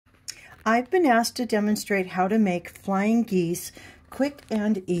I've been asked to demonstrate how to make flying geese quick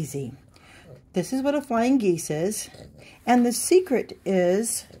and easy. This is what a flying geese is, and the secret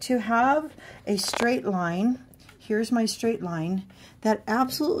is to have a straight line. Here's my straight line that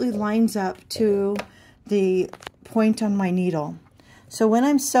absolutely lines up to the point on my needle. So when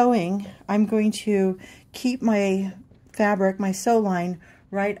I'm sewing, I'm going to keep my fabric, my sew line,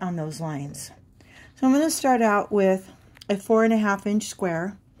 right on those lines. So I'm going to start out with a 4.5 inch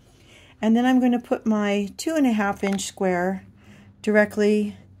square, and then I'm going to put my 2.5 inch square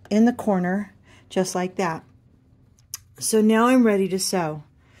directly in the corner, just like that. So now I'm ready to sew.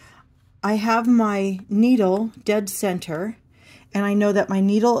 I have my needle dead center, and I know that my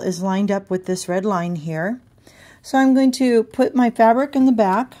needle is lined up with this red line here. So I'm going to put my fabric in the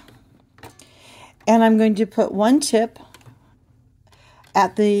back, and I'm going to put one tip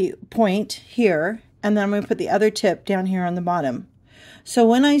at the point here, and then I'm going to put the other tip down here on the bottom. So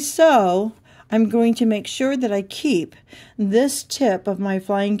when I sew, I'm going to make sure that I keep this tip of my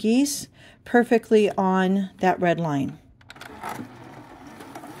flying geese perfectly on that red line.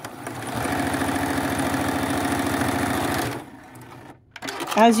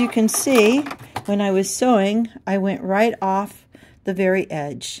 As you can see, when I was sewing, I went right off the very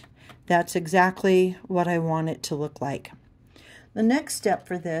edge. That's exactly what I want it to look like. The next step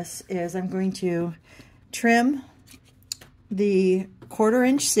for this is I'm going to trim the 1/4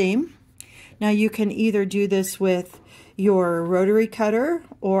 inch seam. Now you can either do this with your rotary cutter,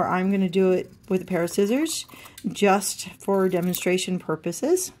 or I'm going to do it with a pair of scissors just for demonstration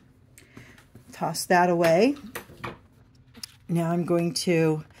purposes. Toss that away. Now I'm going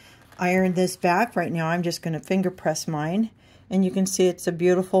to iron this back. Right now I'm just going to finger press mine, and you can see it's a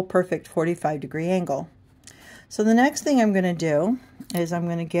beautiful, perfect 45-degree angle. So the next thing I'm going to do is I'm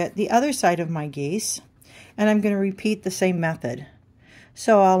going to get the other side of my geese, and I'm going to repeat the same method.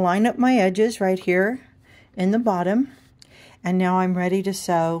 So I'll line up my edges right here in the bottom, and now I'm ready to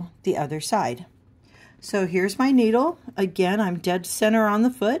sew the other side. So here's my needle. Again, I'm dead center on the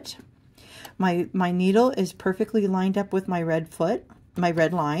foot. My needle is perfectly lined up with my red foot, my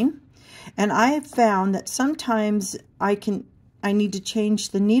red line. And I have found that sometimes I need to change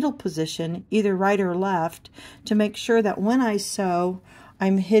the needle position, either right or left, to make sure that when I sew,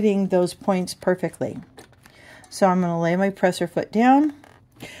 I'm hitting those points perfectly. So I'm going to lay my presser foot down,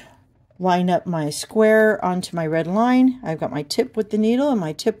 line up my square onto my red line. I've got my tip with the needle and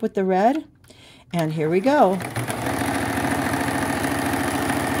my tip with the red, and here we go.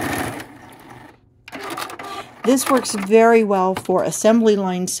 This works very well for assembly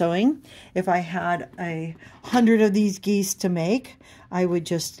line sewing. If I had 100 of these geese to make, I would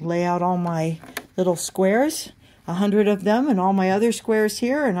just lay out all my little squares, 100 of them, and all my other squares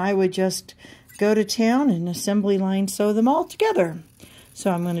here, and I would just go to town and assembly line sew them all together. So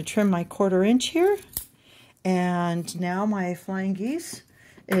I'm going to trim my 1/4 inch here, and now my flying geese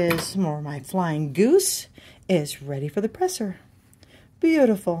is, or my flying goose is ready for the presser.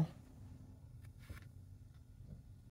 Beautiful.